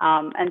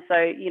 And so,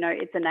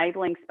 it's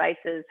enabling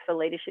spaces for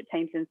leadership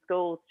teams in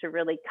schools to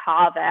really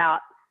carve out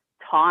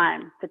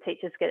time for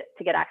teachers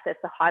to get access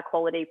to high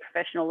quality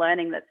professional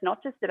learning that's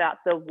not just about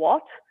the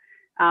what,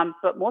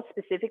 but more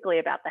specifically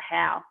about the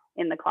how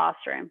in the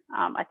classroom.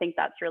 I think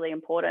that's really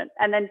important.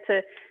 And then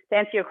to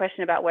answer your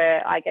question about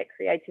where I get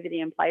creativity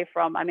and play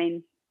from, I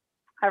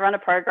run a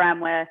program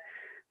where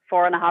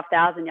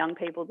 4,500 young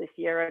people this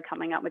year are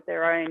coming up with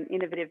their own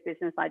innovative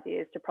business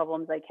ideas to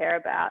problems they care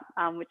about,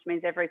 which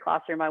means every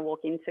classroom I walk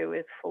into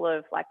is full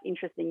of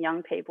interesting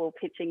young people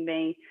pitching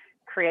me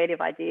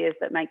creative ideas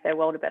that make their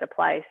world a better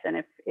place. And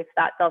if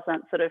that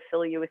doesn't sort of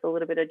fill you with a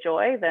little bit of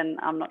joy, then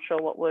I'm not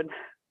sure what would.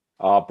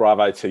 Oh,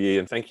 bravo to you.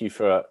 And thank you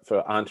for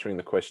answering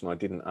the question I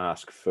didn't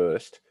ask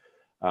first.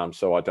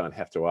 So I don't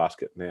have to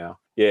ask it now.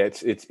 Yeah,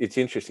 it's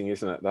interesting,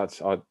 isn't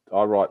it?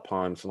 I write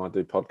poems and I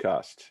do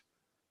podcasts.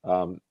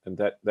 And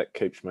that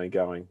keeps me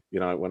going.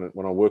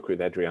 When I work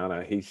with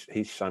Adriano,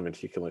 he's so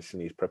meticulous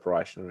in his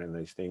preparation around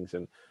these things,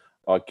 and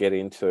I get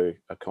into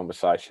a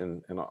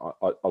conversation and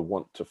I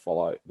want to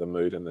follow the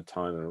mood and the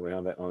tone and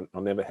around that.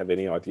 I'll never have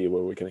any idea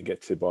where we're going to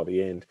get to by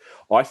the end.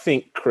 I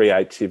think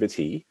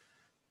creativity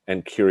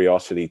and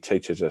curiosity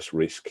teaches us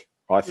risk.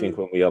 I think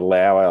when we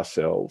allow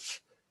ourselves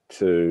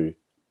to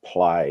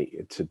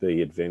play, to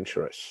be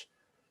adventurous,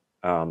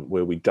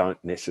 where we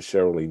don't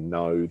necessarily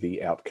know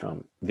the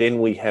outcome,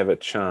 then we have a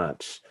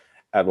chance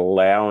at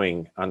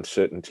allowing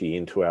uncertainty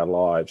into our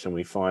lives, and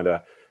we find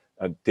a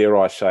dare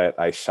I say it,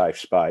 a safe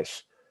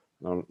space.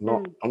 I'm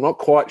not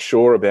quite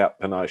sure about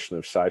the notion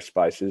of safe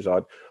spaces.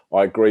 I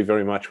agree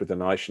very much with the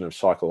notion of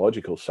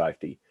psychological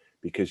safety,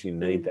 because you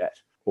need that.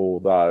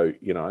 Although,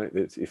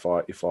 if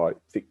I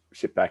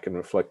sit back and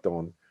reflect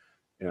on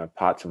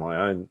parts of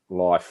my own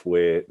life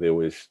where there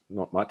was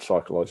not much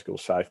psychological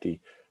safety,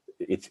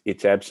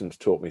 its absence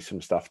taught me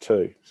some stuff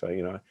too.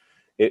 So,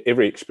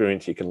 every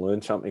experience you can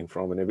learn something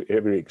from, and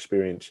every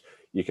experience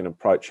you can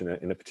approach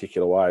in a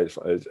particular way,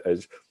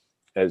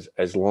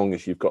 as long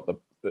as you've got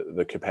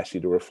the capacity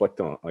to reflect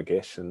on it, I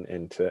guess,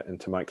 and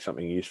to make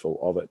something useful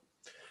of it.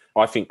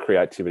 I think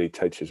creativity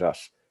teaches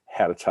us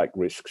how to take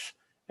risks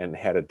and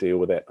how to deal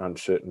with that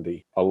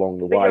uncertainty along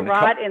the way. You're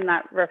right in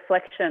that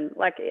reflection.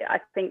 I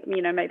think,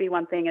 maybe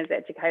one thing as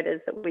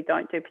educators that we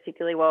don't do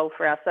particularly well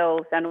for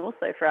ourselves and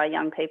also for our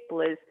young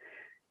people is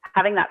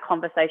having that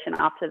conversation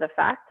after the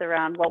fact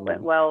around what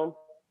went well,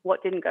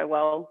 what didn't go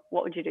well,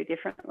 what would you do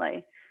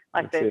differently?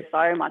 There's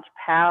so much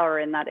power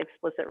in that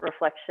explicit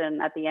reflection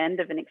at the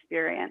end of an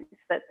experience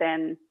that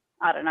then,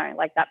 I don't know,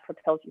 that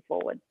propels you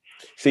forward.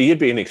 See, you'd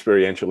be an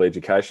experiential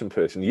education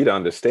person. You'd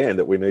understand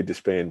that we need to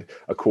spend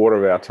a quarter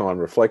of our time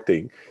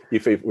reflecting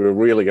if we're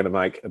really going to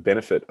make a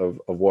benefit of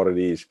what it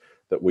is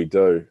that we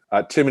do.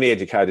 Too many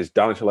educators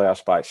don't allow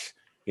space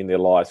in their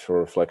lives for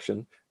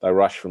reflection. They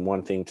rush from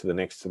one thing to the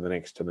next, to the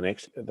next, to the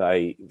next.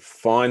 They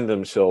find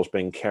themselves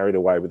being carried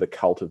away with a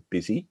cult of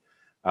busy.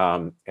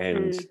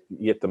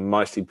 Yet the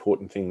most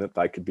important thing that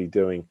they could be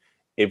doing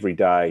every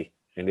day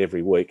and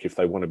every week, if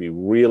they want to be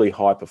really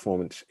high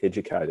performance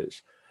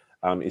educators,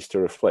 is to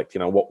reflect.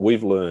 What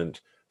we've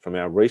learned from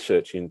our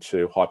research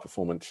into high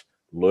performance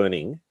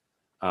learning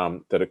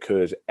that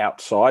occurs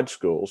outside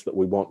schools that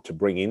we want to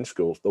bring in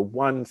schools. The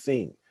one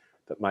thing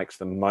that makes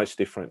the most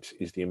difference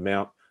is the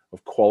amount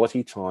of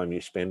quality time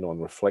you spend on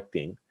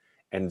reflecting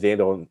and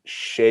then on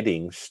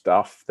shedding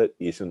stuff that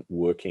isn't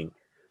working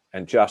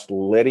and just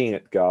letting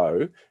it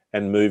go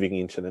and moving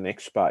into the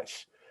next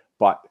space.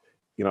 But,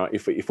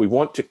 if we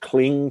want to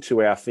cling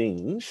to our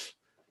things,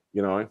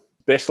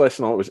 best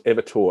lesson I was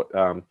ever taught.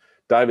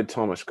 David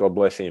Thomas, God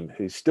bless him,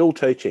 who's still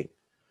teaching.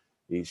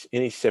 He's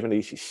in his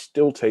 70s. He's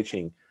still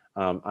teaching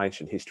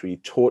ancient history. He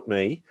taught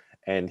me,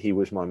 and he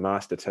was my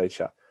master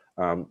teacher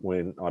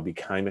when I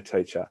became a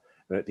teacher.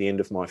 And at the end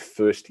of my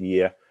first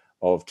year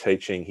of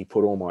teaching, he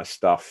put all my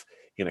stuff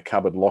in a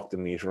cupboard, locked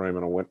in his room,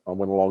 and I went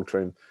along to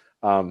him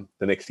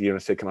the next year and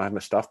I said, "Can I have my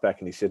stuff back?"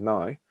 And he said,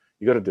 "No,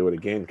 you got to do it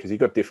again because you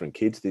got different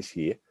kids this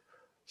year.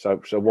 So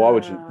why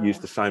would you use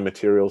the same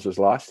materials as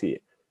last year?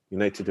 You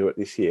need to do it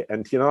this year."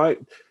 And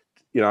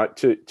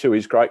to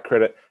his great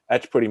credit,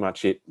 that's pretty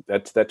much it.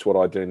 That's what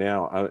I do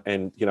now.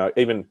 And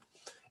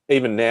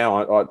even now,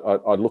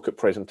 I look at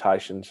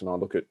presentations and I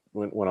look at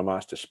when I'm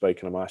asked to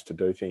speak and I'm asked to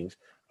do things,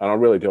 and I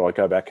really do. I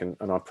go back and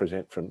I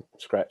present from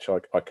scratch.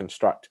 I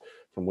construct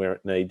from where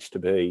it needs to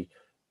be,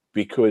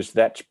 because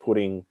that's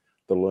putting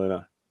the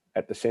learner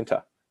at the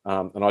centre.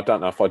 And I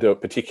don't know if I do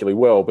it particularly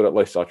well, but at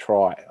least I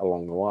try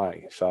along the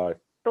way. So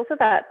it's also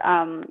that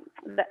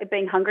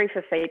being hungry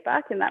for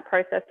feedback in that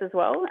process as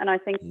well. And I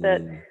think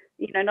that,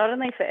 not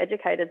only for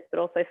educators, but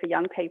also for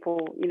young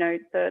people,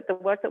 the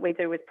work that we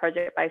do with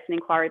project-based and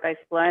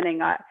inquiry-based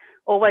learning, I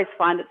always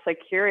find it so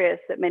curious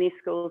that many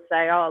schools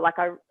say,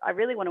 I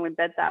really want to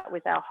embed that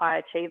with our high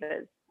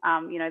achievers.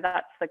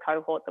 That's the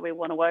cohort that we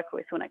want to work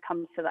with when it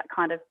comes to that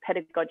kind of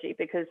pedagogy,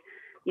 because,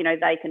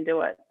 they can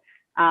do it.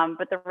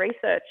 But the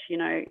research,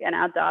 and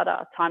our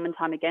data time and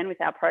time again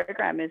with our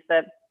program is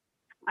that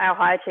our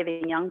high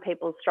achieving young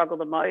people struggle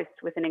the most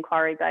with an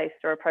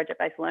inquiry-based or a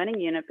project-based learning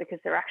unit because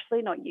they're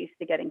actually not used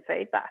to getting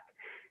feedback.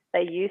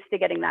 They're used to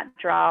getting that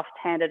draft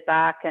handed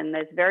back, and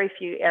there's very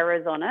few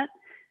errors on it.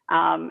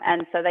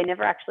 And so they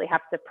never actually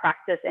have to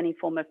practice any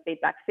form of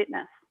feedback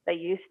fitness. They're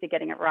used to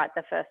getting it right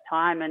the first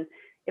time. And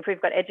if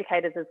we've got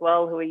educators as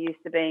well who are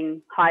used to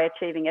being high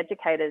achieving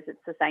educators,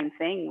 it's the same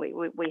thing.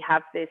 We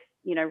have this,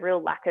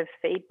 real lack of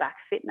feedback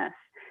fitness,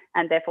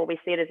 and therefore we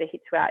see it as a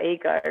hit to our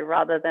ego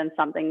rather than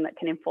something that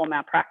can inform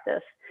our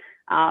practice.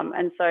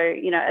 And so,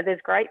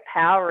 there's great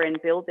power in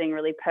building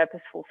really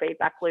purposeful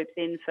feedback loops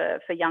in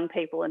for young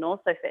people and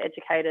also for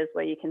educators,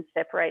 where you can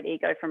separate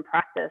ego from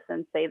practice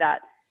and see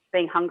that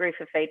being hungry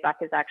for feedback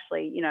is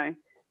actually,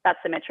 that's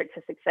the metric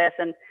for success.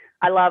 And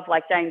I love,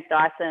 like, James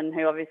Dyson,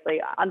 who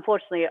obviously,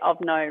 unfortunately, of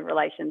no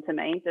relation to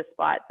me,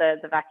 despite the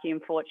vacuum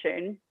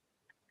fortune,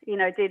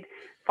 did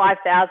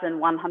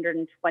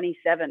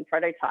 5,127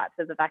 prototypes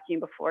of the vacuum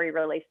before he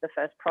released the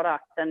first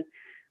product. And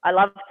I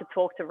love to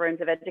talk to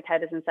rooms of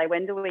educators and say,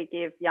 when do we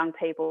give young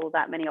people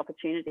that many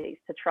opportunities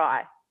to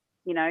try,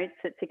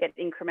 to get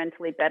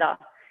incrementally better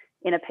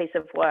in a piece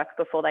of work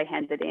before they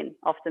hand it in?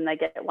 Often they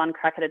get one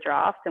crack at a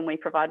draft and we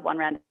provide one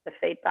round of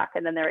feedback,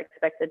 and then they're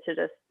expected to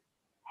just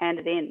hand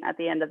it in at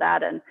the end of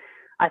that. And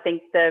I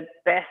think the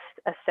best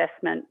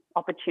assessment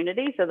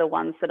opportunities are the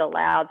ones that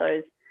allow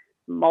those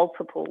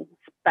multiple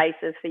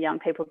spaces for young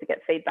people to get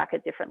feedback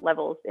at different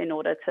levels in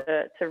order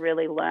to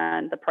really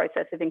learn the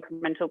process of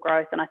incremental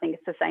growth. And I think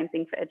it's the same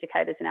thing for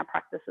educators in our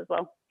practice as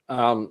well.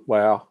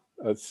 Wow.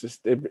 It's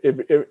just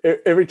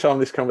every time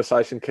this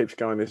conversation keeps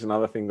going, there's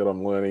another thing that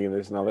I'm learning, and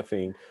there's another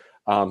thing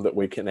that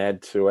we can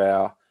add to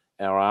our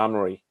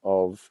armory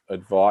of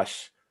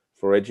advice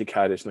for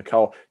educators.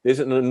 Nicole, there's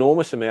an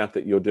enormous amount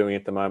that you're doing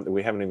at the moment that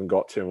we haven't even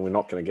got to, and we're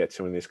not going to get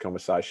to in this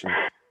conversation.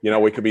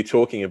 We could be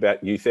talking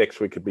about YouthX.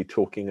 We could be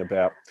talking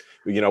about,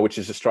 which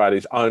is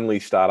Australia's only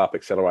startup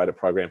accelerator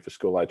program for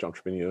school-age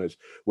entrepreneurs.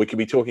 We could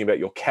be talking about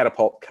your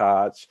Catapult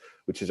cards,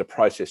 which is a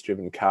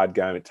process-driven card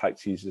game. It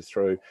takes users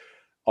through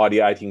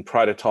ideating,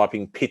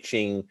 prototyping,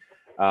 pitching,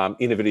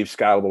 innovative,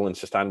 scalable and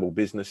sustainable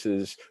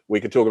businesses. We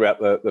could talk about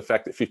the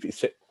fact that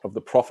 50% of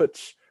the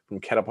profits from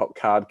Catapult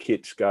card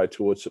kits go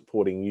towards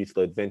supporting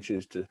youth-led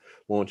ventures to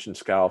launch and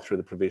scale through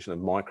the provision of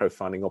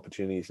microfunding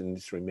opportunities and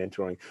industry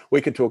mentoring.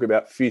 We could talk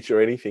about Future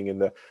Anything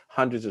and the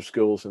hundreds of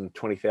schools and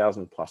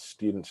 20,000 plus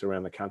students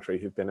around the country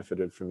who've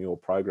benefited from your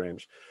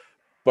programs.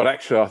 But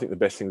actually, I think the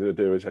best thing to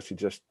do is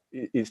actually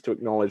is to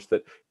acknowledge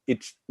that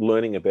it's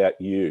learning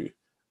about you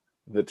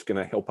that's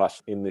going to help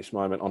us in this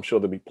moment. I'm sure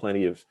there'll be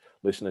plenty of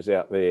listeners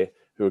out there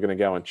who are going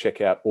to go and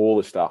check out all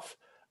the stuff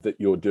that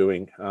you're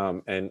doing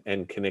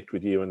and connect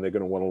with you, and they're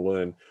going to want to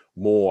learn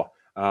more.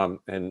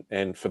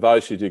 And for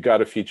those who do, go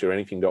to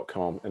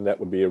futureanything.com, and that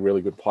would be a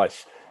really good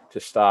place to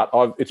start.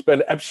 It's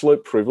been an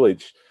absolute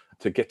privilege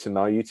to get to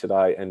know you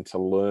today and to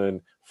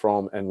learn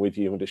from and with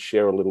you and to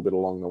share a little bit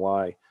along the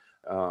way.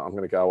 I'm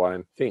going to go away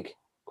and think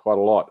quite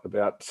a lot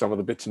about some of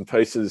the bits and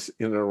pieces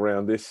in and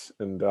around this,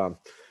 and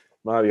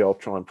maybe I'll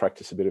try and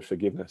practice a bit of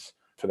forgiveness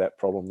for that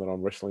problem that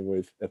I'm wrestling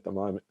with at the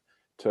moment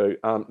too.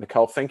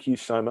 Nicole, thank you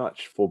so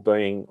much for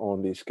being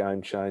on this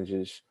Game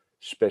Changers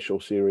special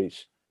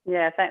series.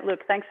 Yeah,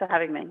 thanks for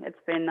having me. It's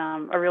been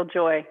a real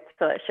joy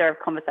to share a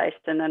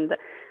conversation.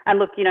 And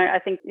look, I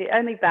think the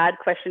only bad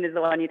question is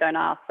the one you don't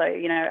ask. So,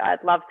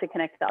 I'd love to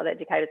connect to other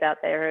educators out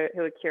there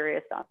who are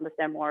curious to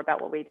understand more about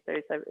what we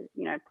do. So,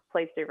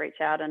 please do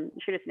reach out and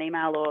shoot us an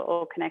email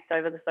or connect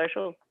over the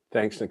socials.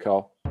 Thanks,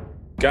 Nicole.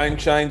 Game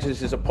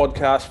Changers is a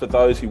podcast for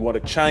those who want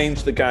to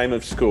change the game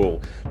of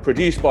school.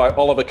 Produced by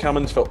Oliver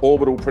Cummins for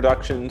Orbital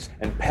Productions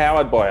and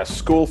powered by A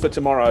School for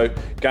Tomorrow,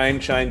 Game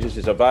Changers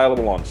is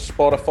available on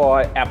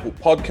Spotify, Apple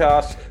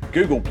Podcasts,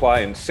 Google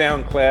Play and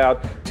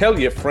SoundCloud. Tell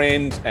your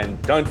friends and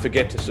don't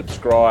forget to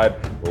subscribe.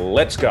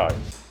 Let's go.